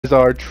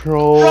Are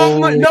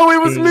trolling. No,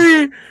 it was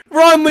me!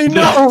 Ronley,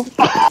 no!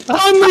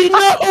 Ronley,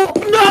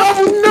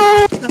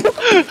 no!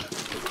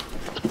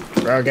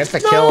 Bro, get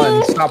the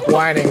killing. Stop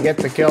whining. Get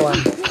the killing.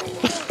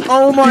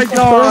 Oh my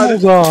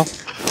god! Thermals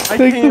off. I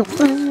Take can't. the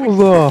thermals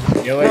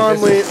off. Yo, wait,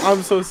 Ronley,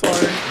 I'm so sorry.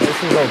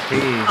 this is OP. Bro.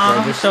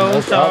 I'm Just so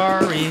smoke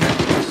up. sorry.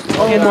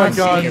 Oh my See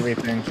god.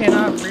 everything.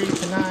 Cannot breathe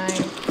tonight.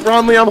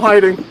 Ronley, I'm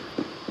hiding.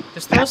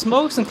 Just throw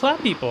smokes and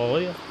clap people.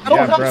 I don't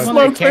Yeah, have bro,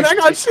 smoke, they man. I can't-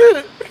 got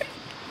shit.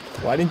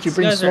 Why didn't you These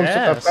bring guys are smokes with the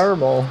ass.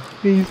 thermal?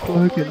 He's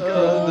fucking This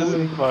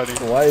trolling. is funny.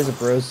 Why is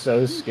bro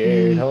so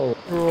scared? Holy.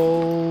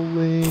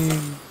 Trolling.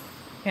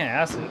 Can't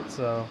ask it,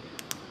 so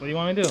what do you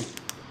want me to do?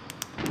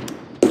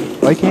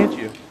 Why can't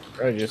you?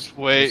 Bro, just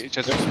Wait,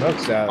 just put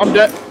smokes out. I'm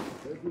dead.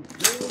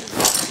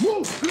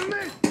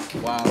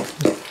 Wow.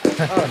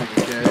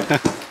 Okay.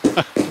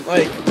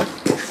 Like,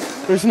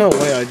 there's no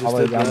way I just all the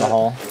way did down the that.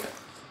 hall.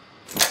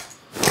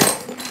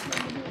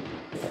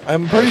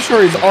 I'm pretty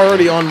sure he's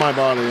already on my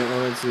body.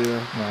 Let's see. No.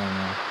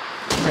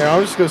 Here, I'll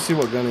just go see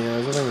what gun he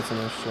has. I think it's an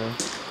SJ.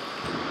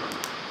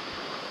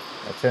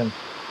 That's him.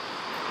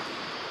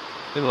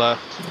 he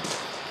left.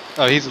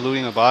 Oh, he's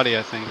looting a body,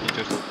 I think. He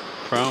just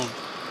prone.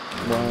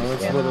 Wow,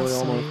 that's literally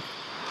almost.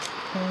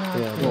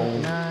 Yeah,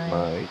 Oh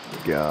my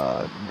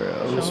god,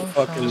 bro. Just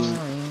fucking.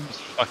 Just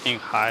fucking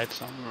hide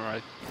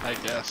somewhere, I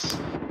guess.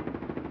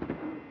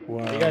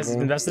 Wow. You guys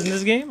bro. invested in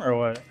this game or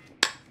what?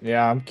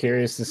 Yeah, I'm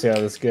curious to see how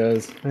this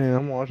goes. Man,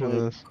 I'm watching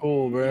this.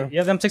 Cool, bro. You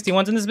have them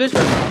 61s in this bitch?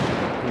 Or?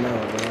 No,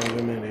 bro.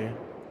 I'm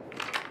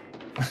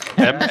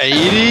an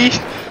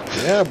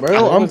M80? Yeah,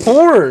 bro. I'm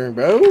poor,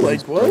 bro.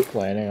 Like, What are what?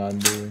 planning on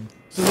doing?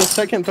 This is the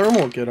second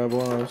thermal kit I've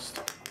lost.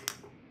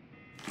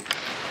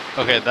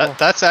 Okay,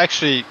 that's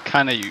actually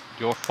kind of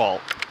your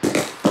fault.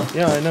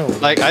 Yeah, I know.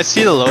 Like, I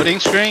see the loading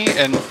screen,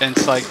 and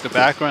it's like the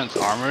background's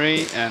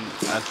Armory, and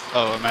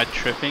oh, am I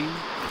tripping?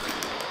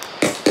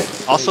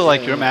 Also,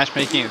 like, your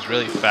matchmaking is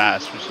really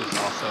fast, which is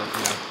also,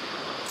 you know,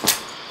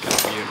 kind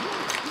of weird.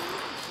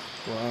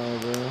 Wow,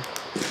 bro.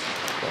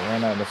 I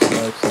ran out of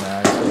smokes now.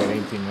 I still got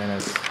 18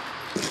 minutes.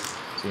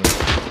 See.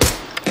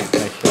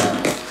 Nice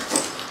shot.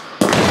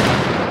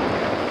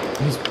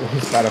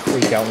 He's about to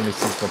freak out when he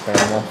sees the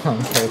thermal on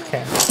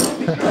Koen.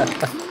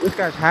 This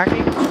guy's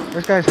hacking?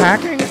 This guy's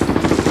hacking?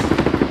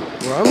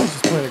 Bro, I'm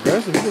just playing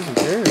aggressive. He doesn't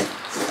care.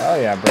 Oh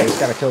yeah, bro. He's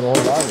got to kill the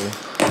whole body.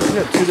 He's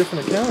got 2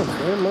 different accounts,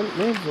 man.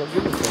 Man's what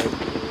good at that.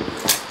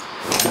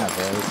 Yeah,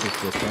 bro. This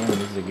is the thing. This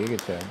is a giga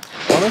tag.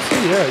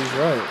 Honestly, yeah, he's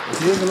right. If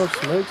he has enough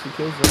smokes, he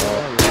kills the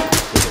whole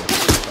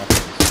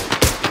body.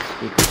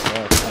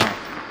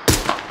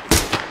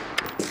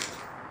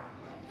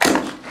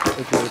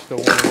 If there's still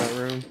one in that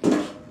room.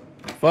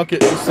 Fuck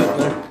it, he's sitting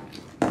there.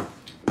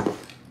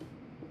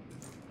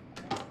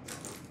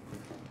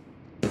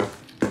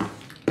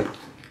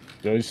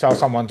 Yo, you saw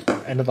someone.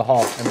 End of the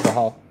hall. End of the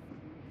hall.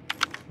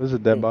 This is a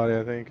dead body,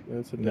 I think.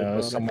 That's a dead No,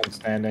 body. someone's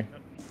standing.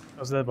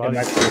 How's that It body?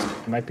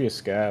 might be a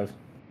scav.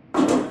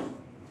 I'm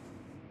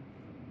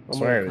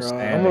swear it was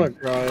gonna cry. I'm standing. gonna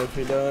cry if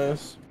he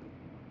dies.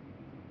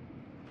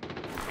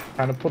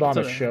 Trying to put on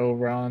a It's show,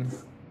 Ron.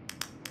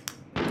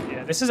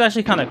 Yeah, this is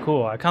actually kind of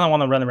cool. I kind of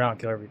want to run around and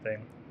kill everything.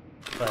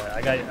 But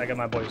I got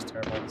my boys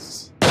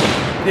thermals.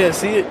 Yeah,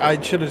 see, I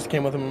should have just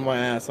came with him in my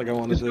ass like I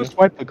wanted Just to. go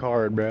swipe the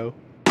card, bro.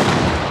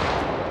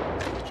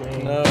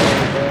 No, bro, I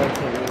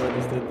can't believe I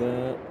just did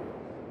that.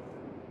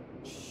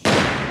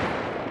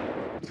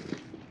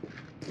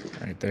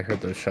 Alright, they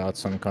heard those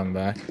shots. I'm coming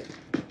back.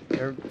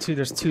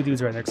 There's 2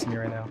 dudes right next to me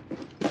right now.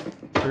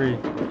 3.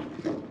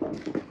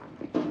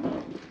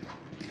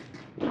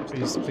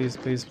 Please, please,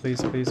 please,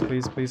 please, please,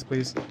 please, please,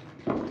 please.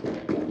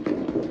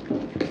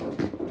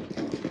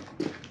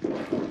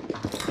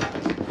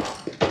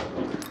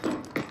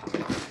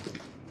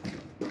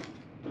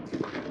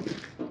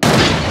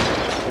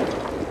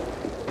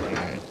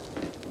 Alright.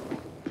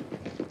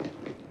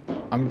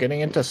 I'm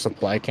getting into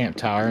supply camp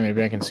tower.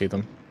 Maybe I can see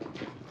them.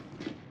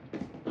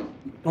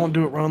 Don't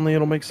do it, Ronley.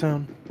 It'll make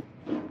sound.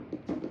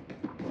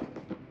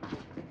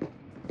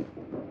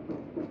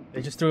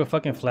 They just threw a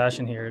fucking flash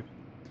in here.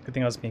 Good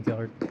thing I was being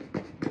killed.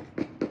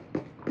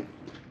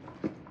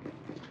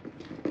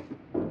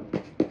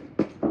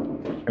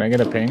 Can I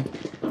get a ping?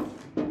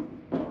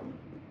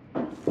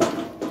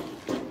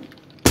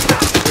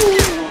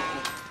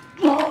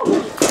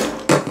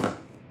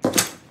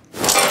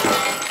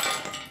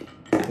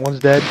 One's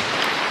dead.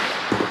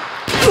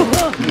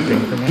 Ping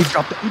for me? He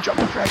dropped the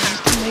frag on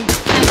his teammate.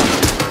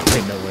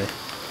 Ain't no way.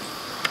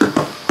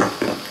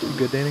 You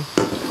good, Danny?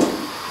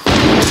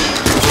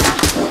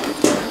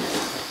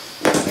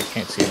 I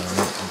can't see them. I'm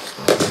just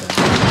gonna do that.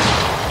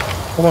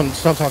 Hold on,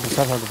 stop talking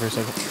for a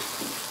second.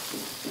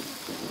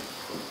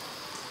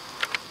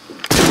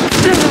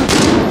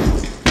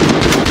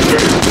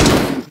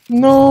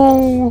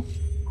 No!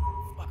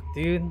 Fuck,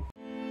 dude.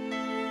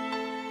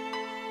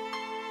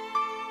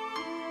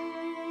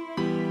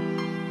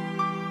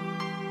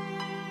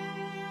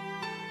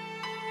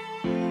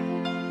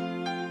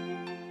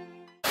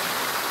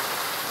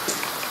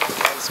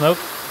 Smoke?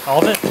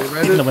 All of it? You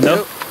ready? Even the window?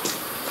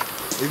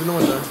 Yep. Even the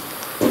window.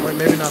 Wait,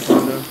 maybe not the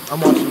window. I'm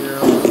watching your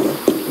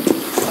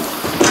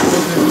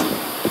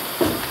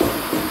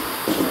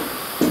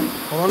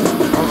Hold on.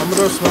 I'm gonna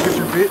throw smoke at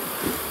your feet.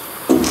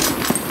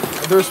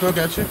 I'll throw smoke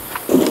at you.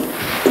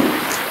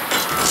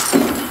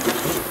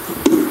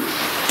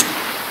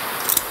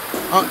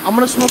 I'm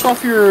gonna smoke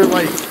off your,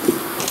 like,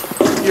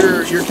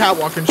 your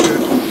catwalk and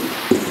shit.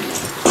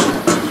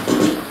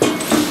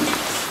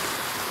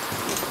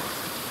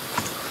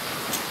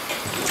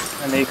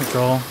 And they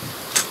control.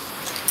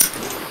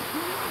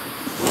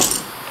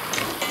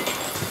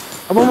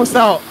 I'm almost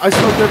out. I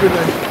smoked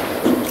everything.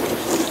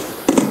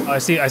 Oh, I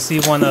see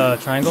one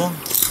triangle.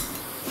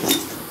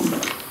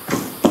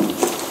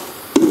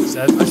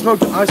 Set. I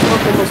smoked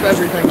almost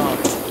everything off.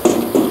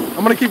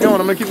 I'm gonna keep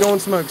going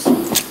smokes.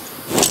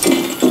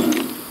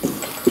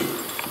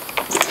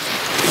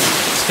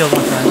 Killed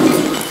one triangle.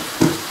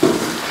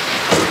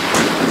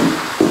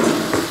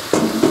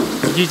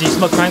 Did you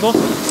smoke triangle?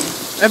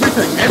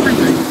 Everything.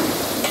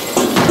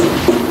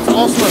 It's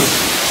all smoke.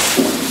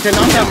 Okay,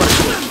 not that much.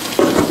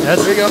 Yes.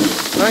 There you go.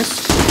 Nice.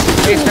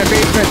 Basement.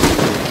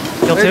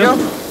 Kill There you two. go.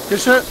 Good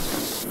shit.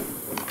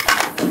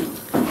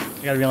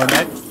 You gotta reload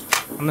back.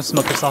 I'm gonna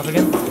smoke this off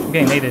again. I'm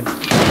getting naded.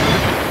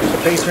 The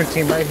basement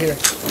team right here.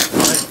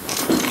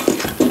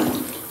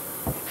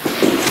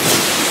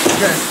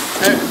 Okay.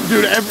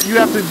 Dude, you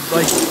have to,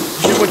 like,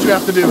 do what you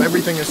have to do.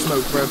 Everything is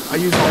smoke, bro. I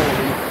use all of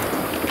them.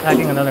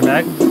 Packing another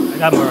bag. I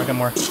got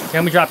more. Okay,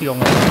 let me drop you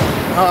one.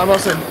 I'm about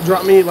to say,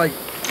 drop me, like,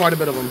 quite a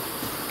bit of them.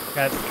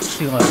 Got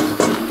 2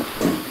 left.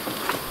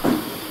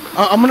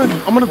 I'm gonna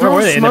Where throw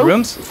were a they? smoke. In the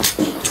rooms?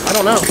 I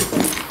don't know.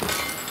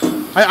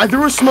 I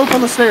threw a smoke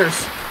on the stairs.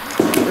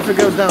 If it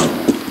goes down.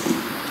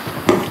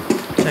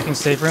 Checking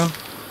safe room.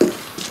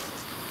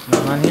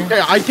 Nothing on here.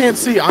 Okay, I can't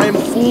see. I am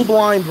full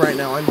blind right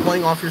now. I'm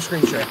playing off your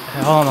screen share.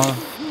 Hey, hold on.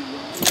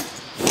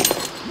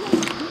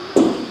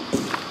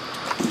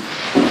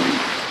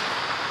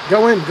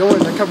 Go in.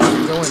 That covers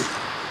you. Go in.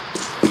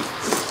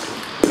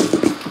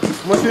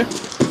 I'm with you.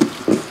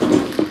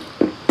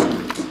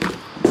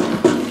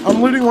 I'm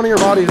looting one of your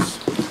bodies.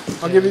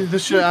 I'll give you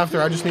this shit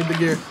after. I just need the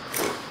gear. I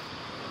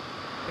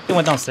think they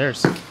went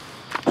downstairs.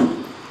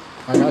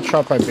 I got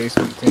shot by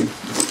basement team.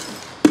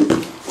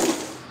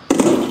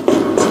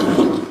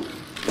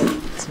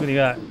 Let's see what you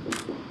got.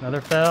 Another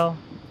fell.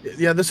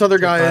 Yeah, this other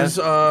guy is.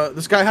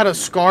 This guy had a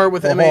scar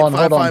with Hold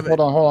M855.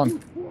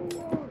 on.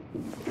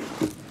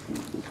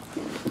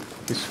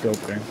 He's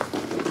scoping.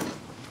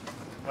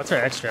 What's our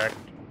extract?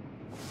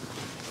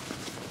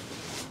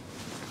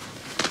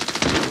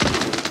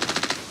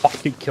 Fuck,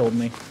 he killed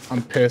me.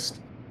 I'm pissed.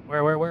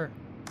 Where?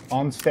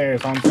 On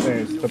stairs.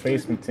 The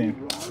basement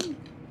team.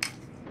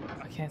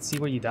 I can't see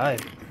where you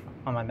died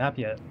on my map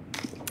yet.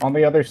 On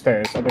the other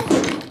stairs.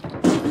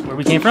 Where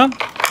we came from?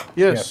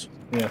 Yes.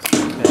 Yes.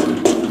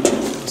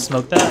 Okay.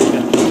 Smoke that?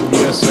 Okay.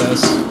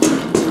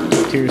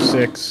 USS Tier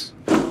 6.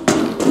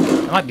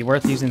 That might be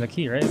worth using the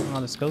key, right?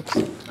 On the scopes?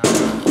 No.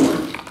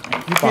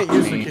 You can't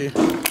use the key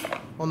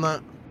on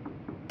that.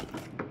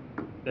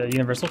 The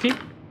universal key?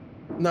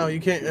 No, you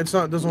can't. It's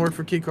not. It doesn't work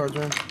for key cards,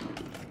 man.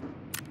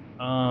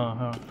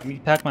 Let me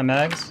pack my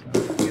mags.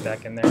 Get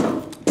back in there.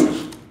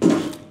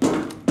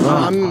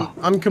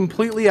 I'm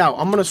completely out.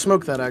 I'm gonna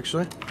smoke that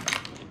actually.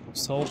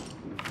 So,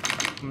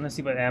 I'm gonna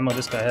see what ammo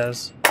this guy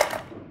has.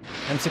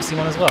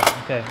 M61 as well.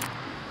 Okay.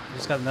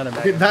 Just got another mag.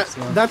 Okay,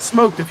 M61. that's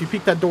smoked. If you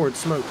peek that door, it's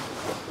smoked.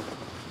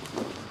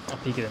 I'll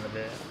peek it in a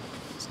bit.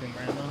 Just need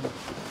more ammo.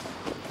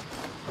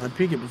 I'd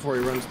peek it before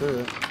he runs through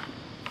it.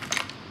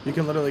 You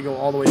can literally go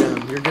all the way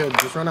down. You're good.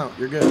 Just run out.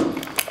 You're good.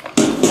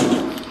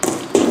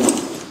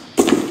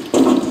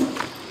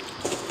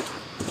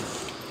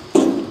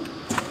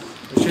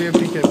 Make sure your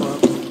PK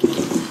pump.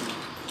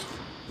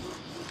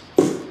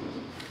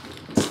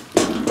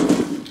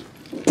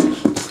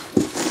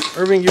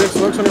 Irving, you have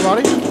smokes on your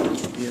body?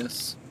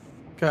 Yes.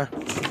 Okay.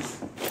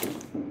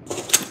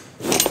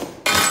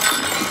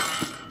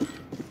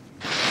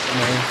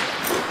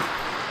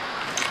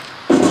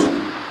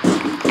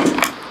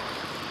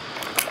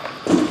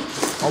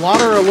 A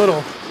lot or a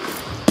little?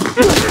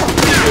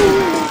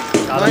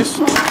 Nice.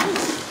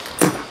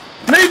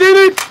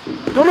 Nate!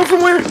 Don't know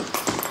from where.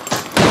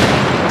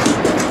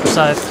 Other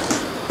side.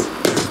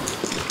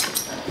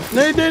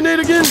 Nate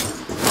again.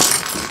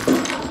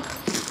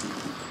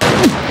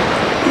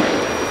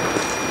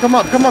 Come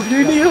up. You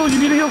need a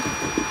heal.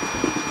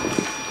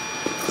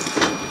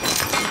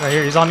 Right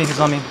here. He's on me.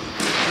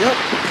 Yep.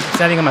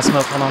 Standing in my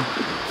smoke. Hold on.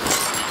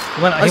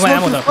 He went I ammo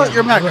smoked your though. front,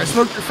 your back. I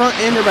smoked your front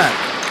and your back.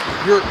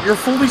 You're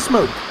fully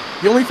smoked.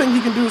 The only thing he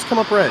can do is come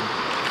up red.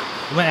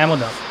 He went ammo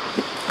dump.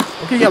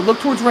 Okay, yeah, look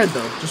towards red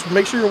though. Just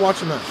make sure you're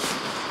watching that.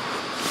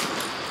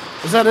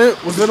 Is that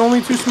it? Was it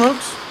only 2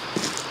 smokes?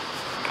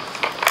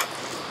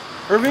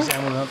 Irving? He's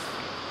ammo dump.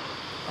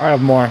 I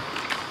have more.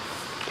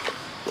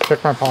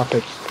 Check my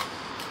pockets.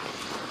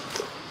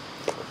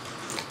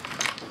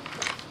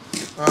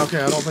 Okay,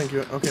 I don't think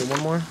you. Okay,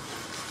 one more.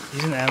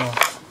 He's in ammo.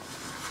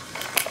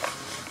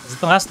 Is it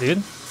the last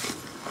dude?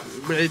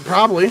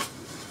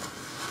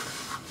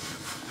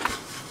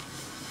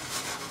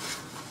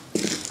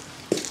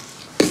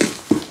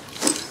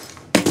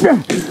 I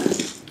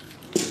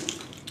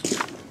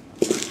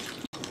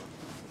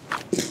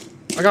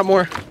got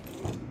more.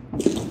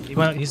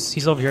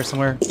 He's over here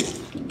somewhere.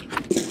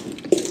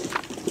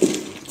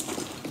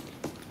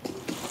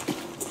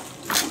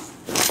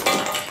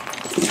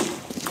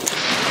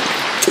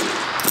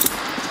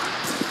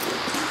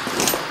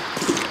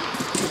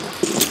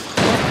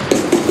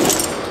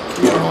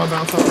 Oh, I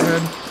bounced off her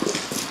head.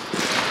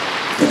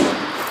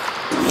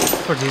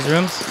 Towards these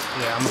rooms.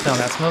 Yeah, I'm gonna found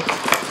that smoke.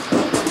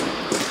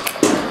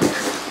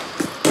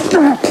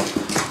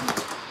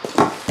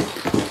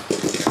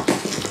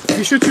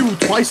 He shoots you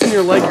twice in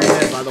your leg, you're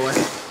dead, by the way.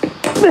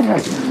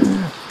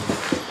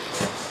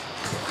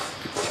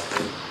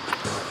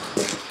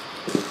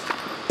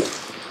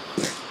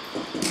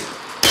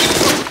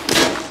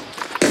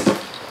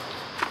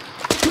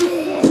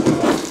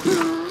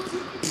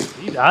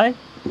 Did he die?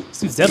 This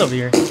dude's dead over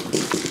here.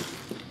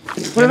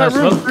 Clear that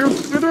room. Clear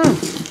the room.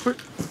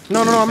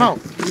 No, I'm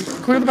out.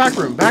 Clear the back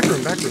room. Back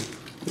room. I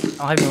don't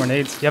have any more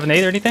nades. Do you have a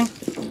nade or anything?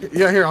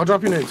 Yeah, here, I'll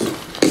drop you nades.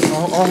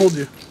 I'll hold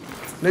you.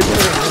 Nades in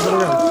the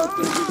room.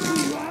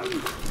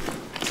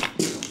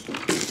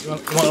 You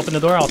want to open the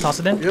door? I'll toss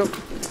it in? Yep.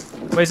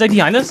 Wait, is that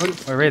behind us?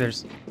 Or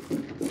Raiders?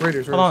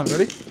 Raiders. Hold on.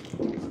 Ready?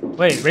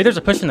 Wait, Raiders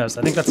are pushing us.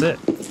 I think that's it.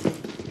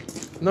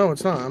 No,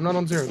 it's not. I'm not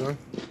on zero, though.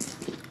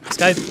 This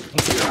guy...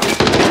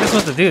 This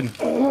was the dude.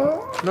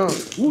 No.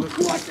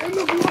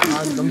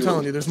 I'm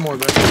telling you, there's more,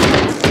 bro.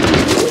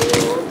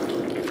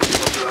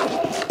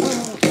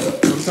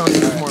 I'm telling you,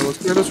 there's more. Let's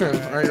clear this room.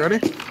 Alright, you ready?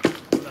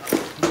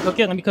 Cook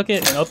it. Let me cook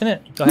it and open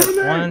it. Go ahead.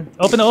 One.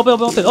 Open. I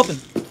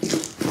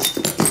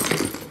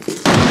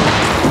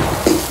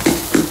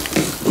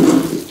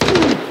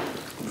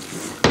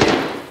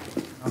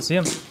don't see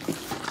him.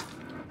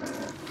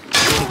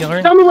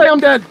 Tell me why I'm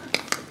dead!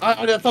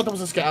 I thought that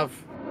was a scav.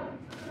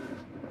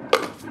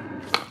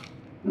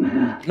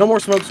 No more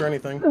smokes or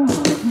anything.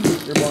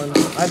 You're blind.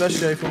 I have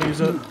SJ if you want to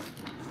use it.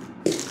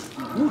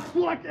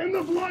 Black and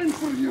the blind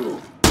for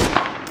you.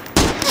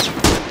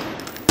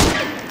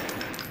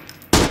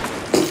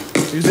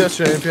 Use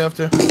SJ if you have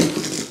to.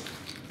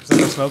 Is there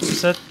no smokes, you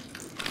said?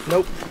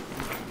 Nope.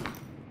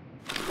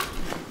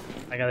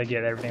 I gotta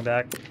get everything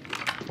back,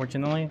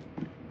 fortunately.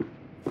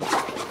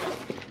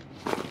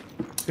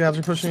 Scavs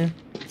are pushing you.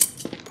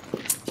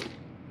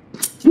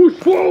 Push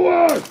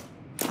forward!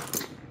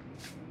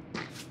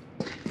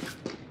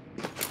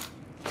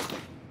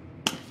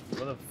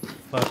 What a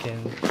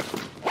fucking...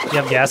 You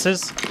have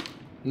gases?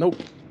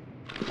 Nope.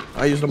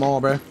 I used them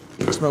all, bro.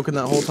 Smoking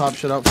that whole top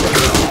shit out.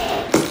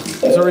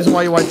 There's the reason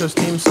why you wiped those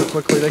teams so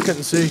quickly. They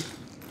couldn't see.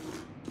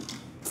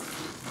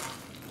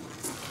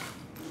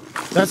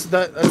 That's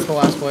the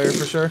last player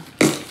for sure.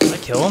 Did I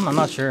kill him? I'm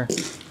not sure.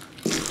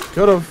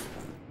 Could've.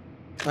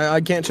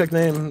 I can't check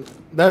name.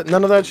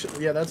 None of that.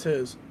 Yeah, that's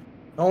his.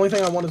 The only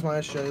thing I want is my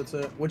SJ. That's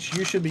it. Which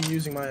you should be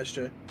using my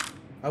SJ.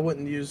 I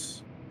wouldn't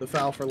use the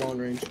FAL for long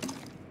range.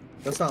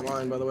 That's not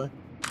mine, by the way.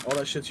 All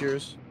that shit's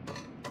yours.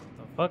 The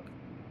fuck?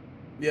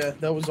 Yeah,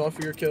 that was all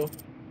for your kill.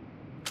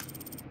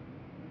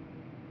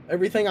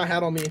 Everything I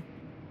had on me,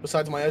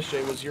 besides my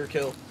SJ, was your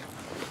kill.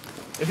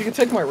 If you could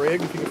take my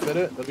rig, if you could fit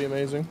it, that'd be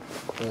amazing.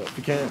 But if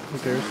you can't, who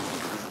cares?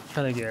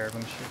 Try to get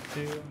everything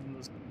shit too.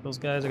 Those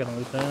guys, I gotta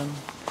loot them.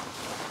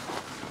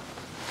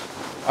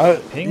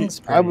 Ping's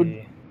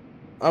pretty...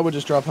 I would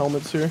just drop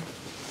helmets here.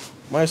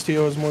 My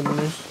STO is more than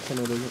yours. I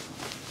know it isn't.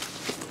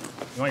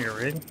 You want your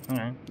rig?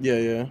 Okay.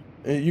 Yeah.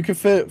 You can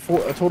fit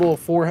a total of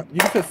 4. You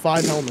can fit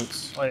 5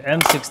 helmets. Wait,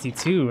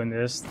 M62 in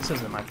this. This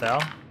isn't my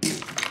FAL.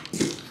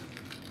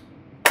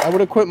 I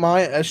would equip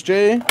my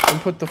SJ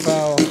and put the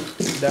FAL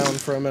down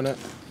for a minute.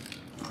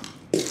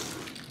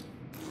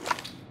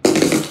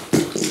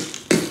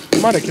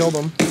 Might have killed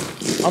him.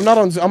 I'm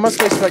gonna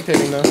stay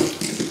spectating though.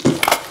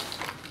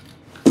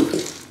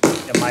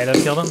 It might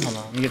have killed him. Hold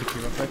on, let me get a key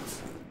real quick.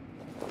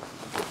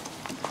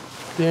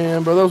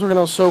 Damn, bro, those were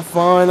gonna so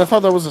fine. I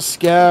thought that was a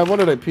scab. What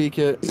did I peek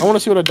it? I want to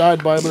see what I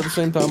died by, but at the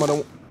same time, I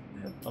don't.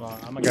 Hold on,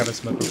 I'm gonna grab a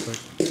smoke real quick.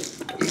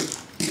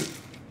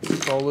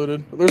 It's all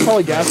looted. There's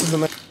probably gases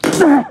in there.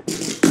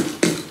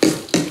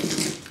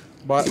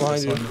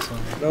 Behind you. This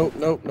one.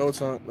 Nope, no,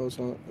 it's not. No, it's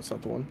not. That's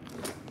not the one.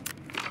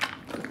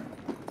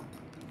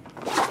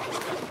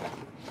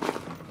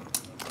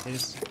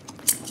 Please.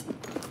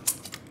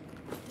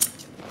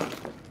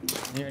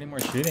 Any more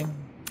shooting?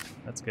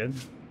 That's good.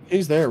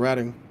 He's there,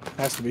 ratting.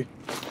 Has to be.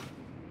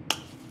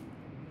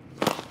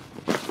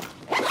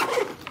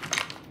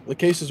 The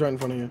case is right in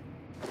front of you.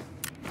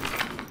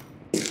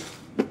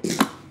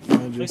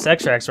 There's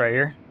extracts right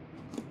here.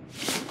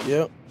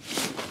 Yep.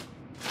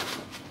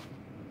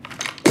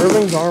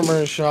 Irving's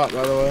armor is shot,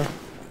 by the way.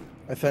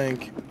 I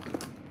think.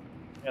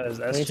 Yeah, there's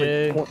I think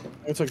SJ.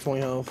 it's like 20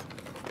 health.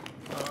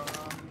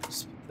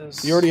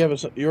 This... You already have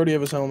his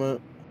helmet.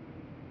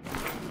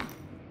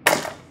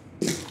 Yeah,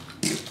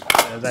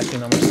 there's actually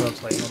no more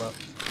smokes. Wait, hold up.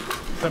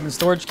 Equipment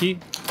storage key.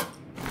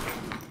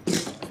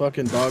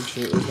 Fucking dog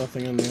shit. There's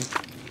nothing in there.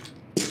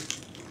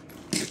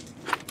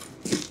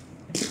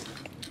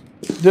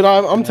 Dude,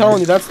 I'm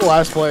telling you, that's the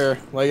last player.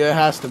 Like, it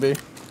has to be.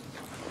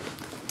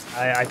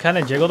 I kind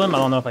of jiggled him. I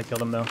don't know if I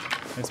killed him though.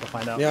 I guess we'll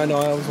find out. Yeah, I know.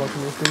 I was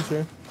watching your screen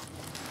share.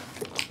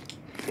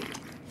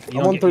 You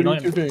I'm don't on get-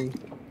 you 32 don't- ping.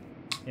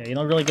 Yeah, you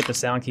don't really get the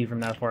sound key from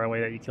that far away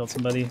that you killed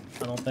somebody.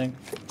 I don't think.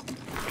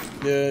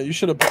 Yeah, you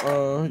should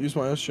have used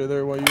my SJ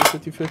there while you were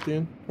 50-50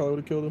 and probably would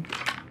have killed him.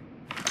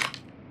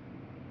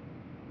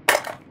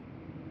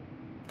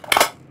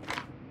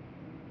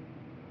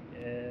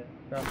 Yeah,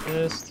 drop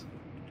this.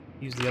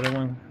 Use the other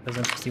one. Has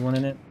M61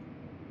 in it.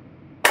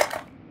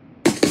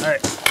 All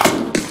right,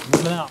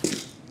 moving out.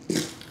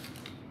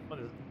 What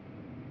is it?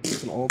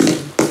 It's an all thing.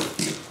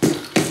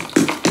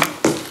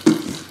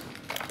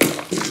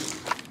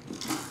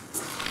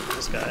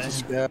 This guy.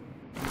 Yeah.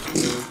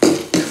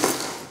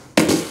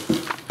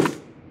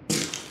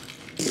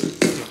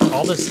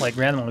 All this like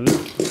random loot.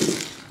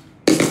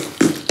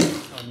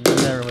 I've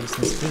never would have seen.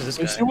 Who's this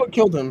Hey, guy? see what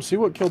killed him. See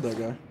what killed that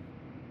guy.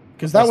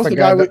 Because that That's was the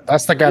guy.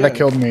 That's the guy yeah. that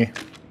killed me.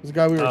 The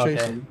guy we were Oh, okay.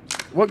 chasing.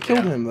 What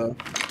killed Yeah. him though?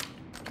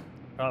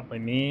 Probably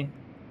me.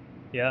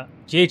 Yeah.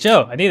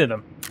 GHO. I needed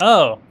him.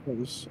 Oh. It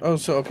was, oh,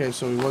 so okay,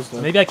 so he was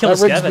there. Maybe I killed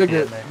that a rig's scav at the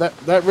bigger. end there.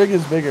 That rig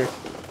is bigger.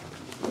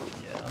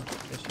 Yeah.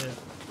 Good shit.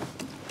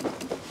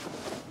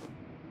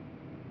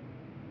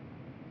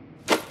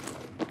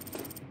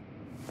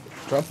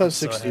 Drop that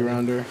So 60 heavy.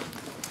 rounder.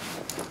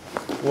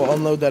 We'll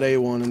unload that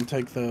A1 and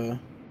take the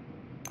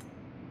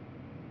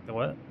The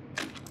what?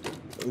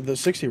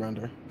 60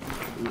 rounder.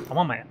 I'm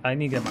on my. I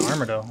need to get my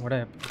armor though. Where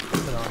did I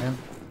put it on him?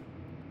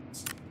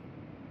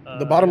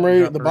 The bottom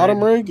rig. drop The a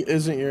bottom raid. rig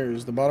isn't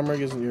yours. The bottom rig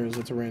isn't yours.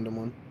 It's a random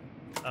one.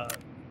 Yeah,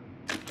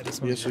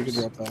 this Yes, one's you could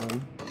yours. drop that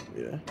one.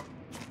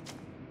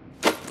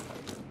 Yeah.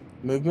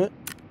 Movement.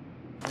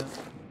 Yeah.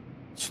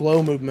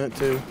 Slow movement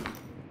too.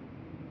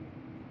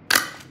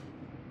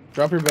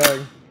 Drop your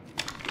bag.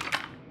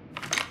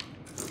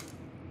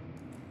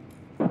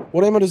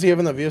 What ammo does he have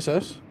in that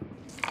VSS?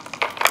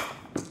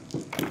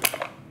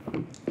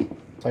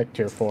 It's like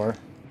tier 4.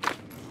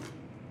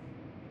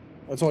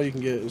 That's all you can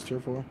get is tier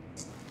 4.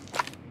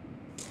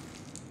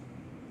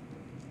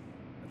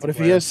 But if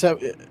he Where? has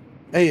 7,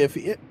 hey, if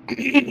he,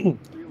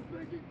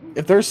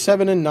 if there's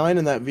 7 and 9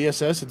 in that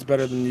VSS, it's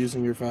better than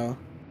using your file.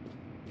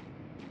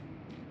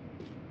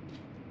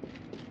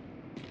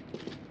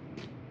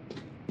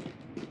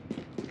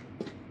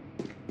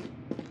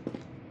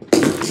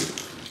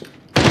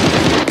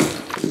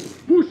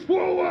 Push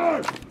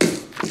forward!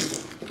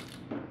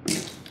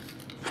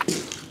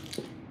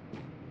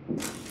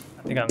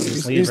 I think I'm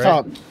just leave, He's right?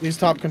 top. He's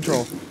top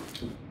control.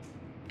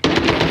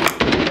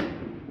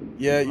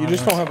 Yeah, you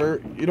just don't have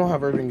you don't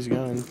have Irving's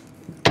gun.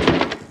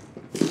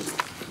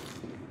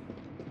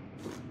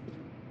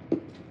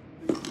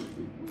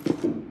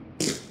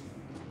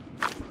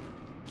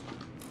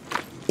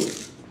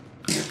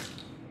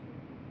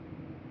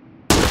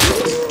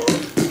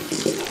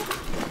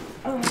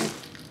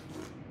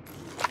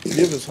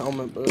 Give his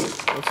helmet, but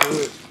that's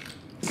it.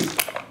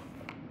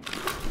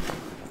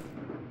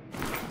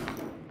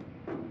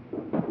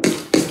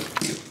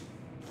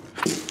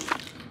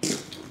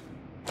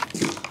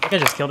 I think I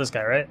just killed this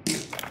guy, right?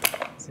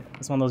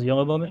 It's one of those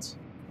yellow moments.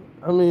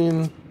 I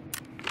mean,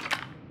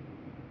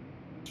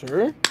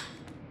 sure. I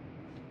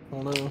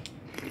don't know.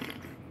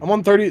 I'm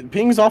on 30.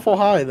 Ping's awful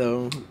high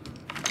though.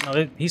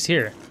 No, he's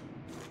here.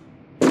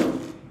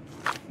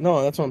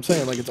 No, that's what I'm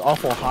saying. Like it's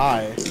awful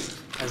high.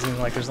 As in,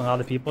 like, there's a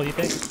lot of people. You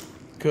think?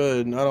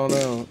 Could I don't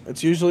know.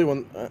 It's usually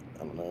when I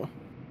don't know.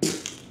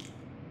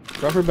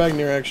 Drop your bag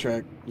near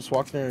extract. Just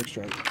walk near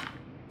extract.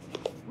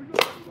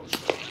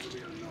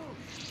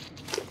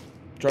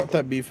 Drop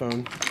that B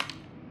phone.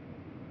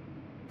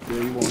 Yeah,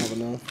 you won't have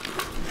enough.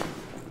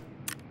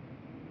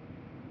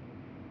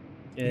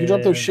 Yeah. You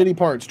drop those shitty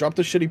parts. Drop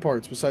the shitty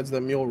parts besides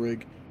that mule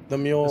rig. The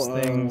mule.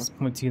 This thing's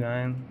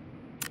 .29.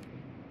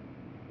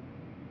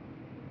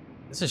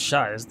 This is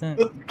shot, isn't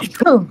it?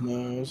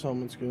 No, this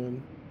helmet's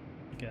good.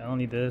 Okay, I don't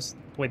need this.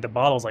 Wait, the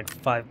bottle's like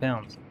 5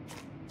 pounds.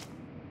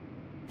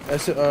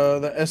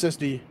 The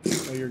SSD.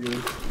 Oh, you're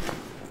good.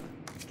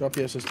 Drop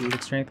the SSD.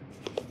 Big strength.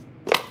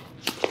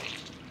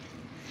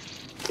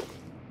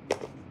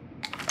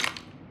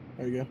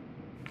 There you go.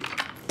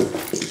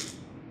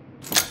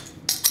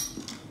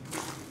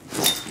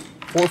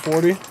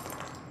 440.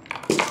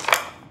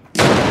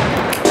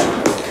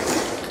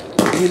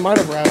 He might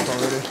have wrapped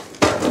already.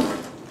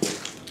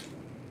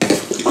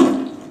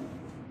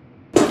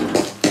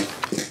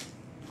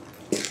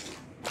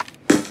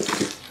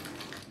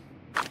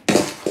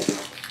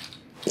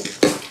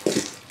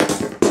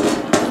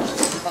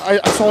 I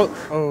saw.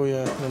 Oh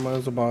yeah, never mind.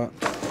 It's a bot.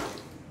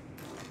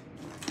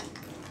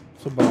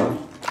 It's a bot.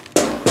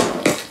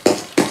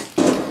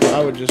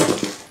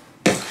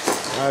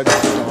 I'd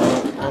just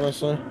call it,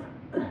 honestly.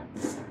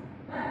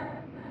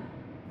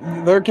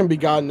 There can be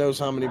God knows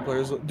how many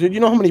players. Dude, you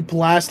know how many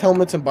blast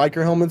helmets and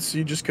biker helmets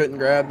you just couldn't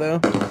grab though?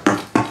 It's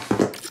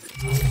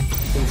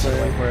Wait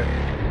insane. for it.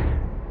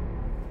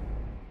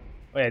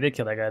 Wait, I did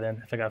kill that guy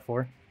then. If I got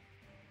 4.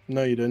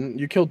 No, you didn't.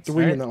 You killed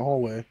 3 Right. in that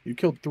hallway. You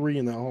killed 3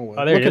 in that hallway.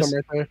 Oh, there Look he at is. him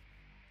right there.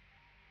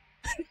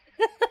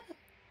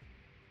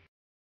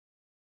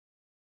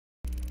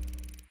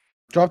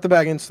 Drop the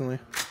bag instantly.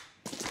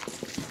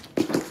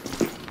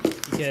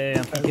 Okay,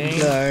 I'm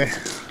thinking. Okay.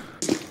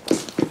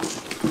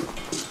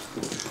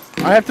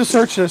 I have to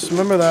search this.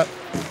 Remember that.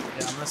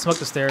 Yeah, I'm gonna smoke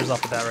the stairs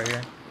off of that right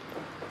here.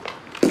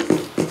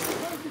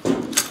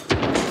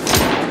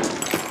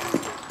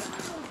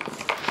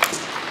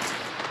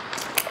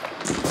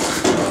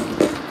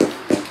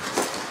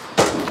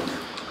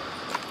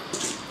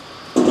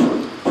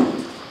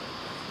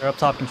 They're up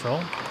top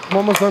control. I'm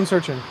almost done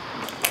searching.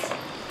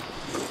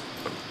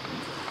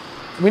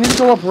 We need to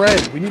go up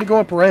red. We need to go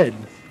up red.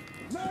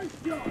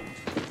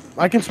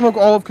 I can smoke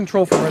all of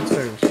control from red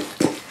stairs.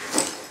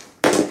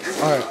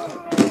 Alright.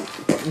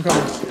 I'm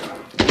coming.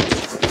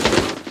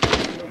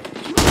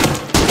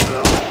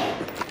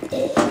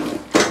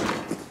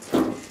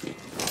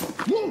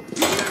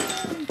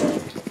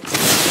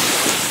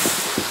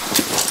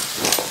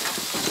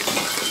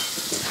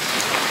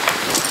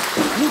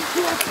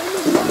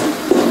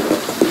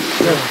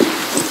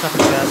 Stuff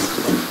is gas.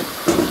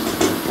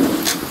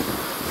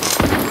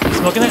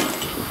 Smoking it?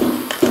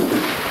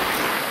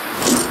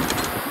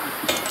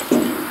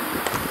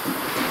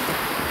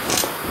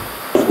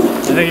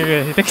 I think you're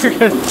good. You think you're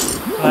good?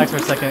 Relax for a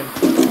second.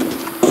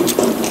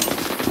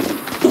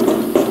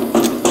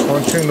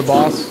 Going shooting the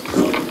boss.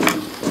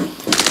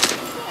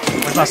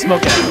 Where's my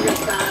smoke at?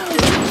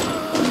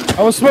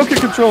 I was smoking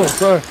control,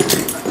 sorry.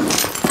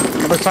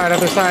 Other side,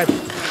 other side.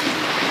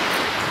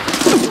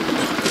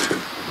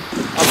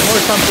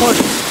 I'm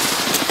pushed.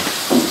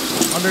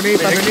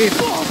 Underneath, underneath.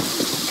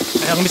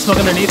 Yeah, let me smoke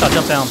underneath. I'll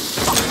jump down.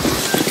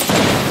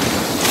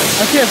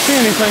 I can't see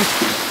anything.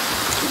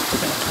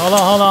 Hold on,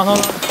 hold on, hold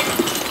on.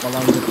 My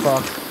lungs are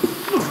fucked.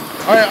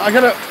 Alright, I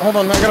gotta, hold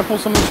on, I gotta pull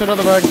some of this shit out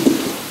of the bag.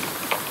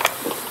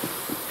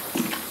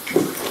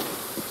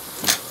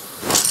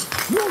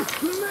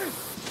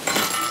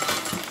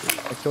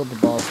 I killed the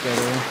boss the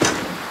other way.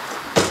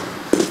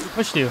 Who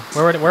pushed you?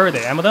 Where were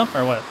they? Ammo dump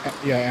or what?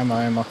 Yeah,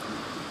 ammo.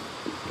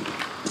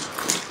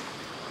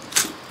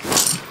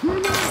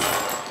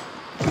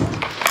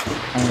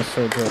 I'm gonna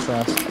surge real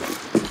fast.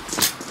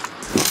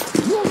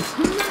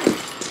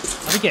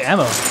 How did you get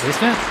ammo?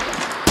 Basement?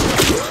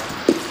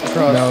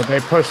 No, they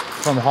pushed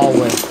from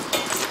hallway.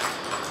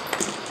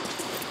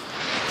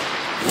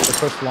 They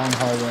pushed long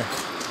hallway.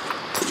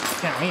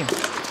 Can't aim.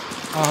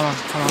 Hold on,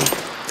 hold on.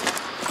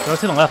 Go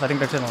to the left. I think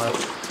they're to the left.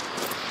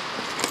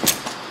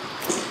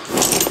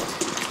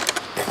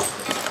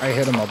 I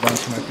hit him a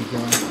bunch, might be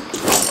going.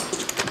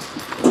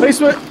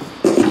 Basement!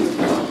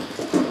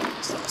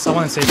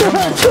 Someone say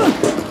something.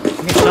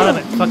 I'm getting shot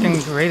at the fucking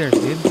raiders,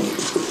 dude.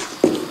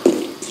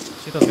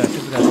 Shoot those guys,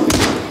 shoot those guys.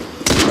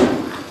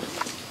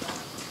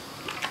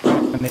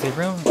 In the safe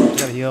room? You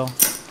gotta heal.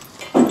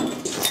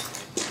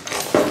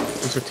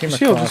 There's a team Just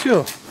heal, across. just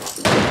heal.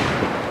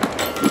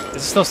 Is it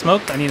still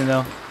smoked? I need to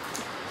know.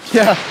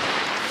 Yeah.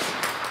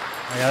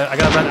 I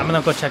gotta run. I'm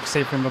gonna go check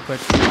safe room real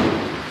quick.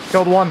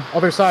 Killed one,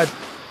 other side.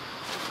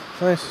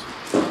 Nice.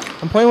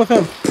 I'm playing with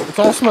him. It's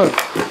all smoke.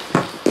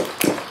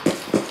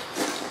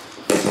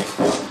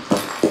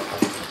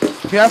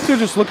 If you have to,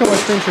 just look at my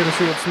screen share to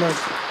see what's smoke.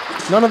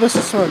 None of this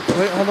is smoke.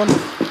 Wait, hold on.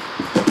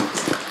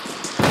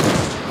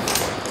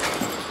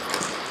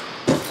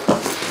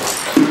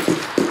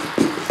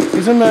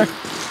 He's in there.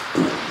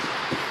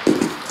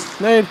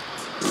 Nade.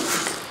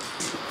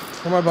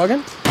 Am I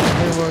bugging?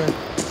 Am I bugging?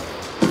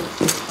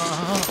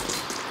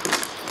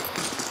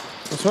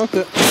 I smoked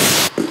it.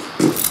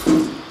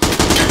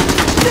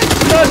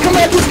 God, come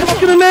back! He's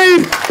fucking a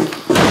nade!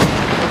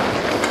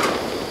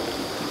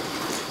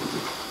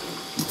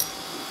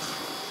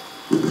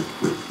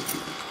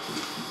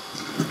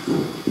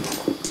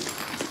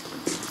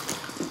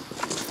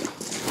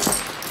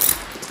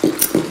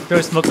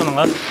 There's smoke on the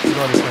left. You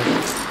go this way.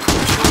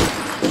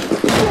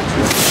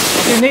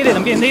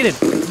 I'm getting naded.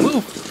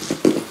 Move.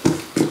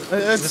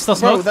 It's, it still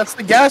bro, smoke? that's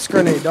the gas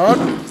grenade, dog.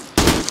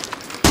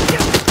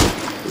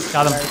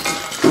 Got him.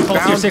 Hold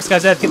tier 6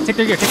 guys dead. Take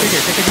their gear. That's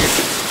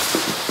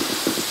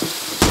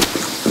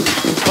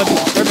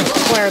a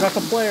player, that's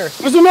a player.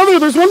 There's another.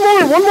 There's one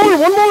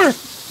more.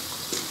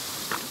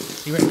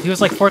 He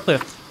was like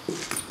forklift.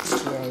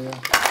 Yeah.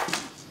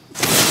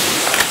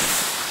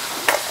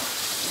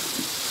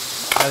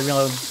 Gotta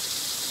reload.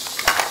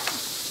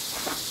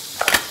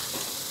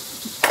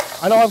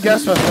 I don't have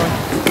gas vest on.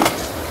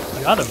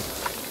 You got him.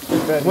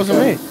 It wasn't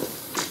me.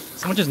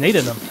 Someone just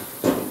naded him.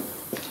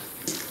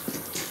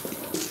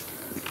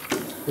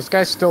 This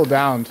guy's still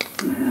downed.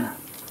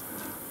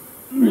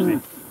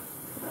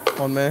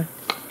 On me.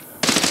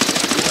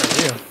 Where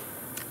are you?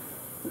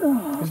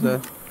 He's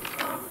dead.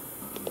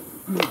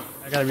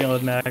 I gotta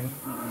reload mag.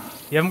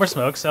 You have more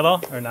smokes at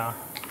all? Or nah?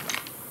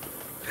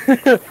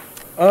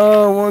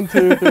 1,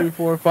 2, 3,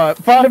 4, 5.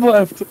 5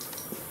 left.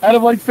 Out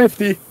of like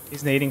 50.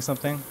 He's nading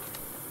something.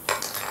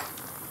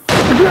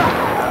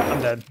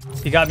 I'm dead.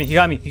 He got me.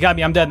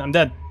 I'm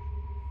dead.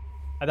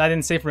 I died in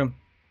the safe room.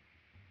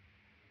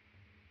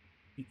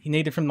 He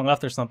naded from the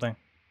left or something. I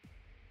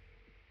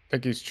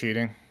think he's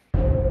cheating.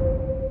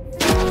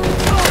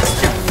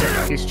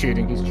 He's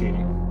cheating.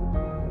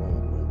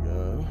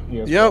 Oh my god.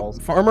 has Yep, balls.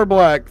 Farmer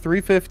Black,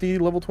 350,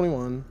 level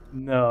 21.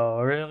 No,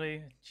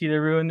 really? Cheetah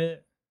ruined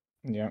it?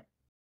 Yep.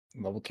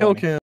 Level 20. Kill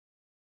Kim.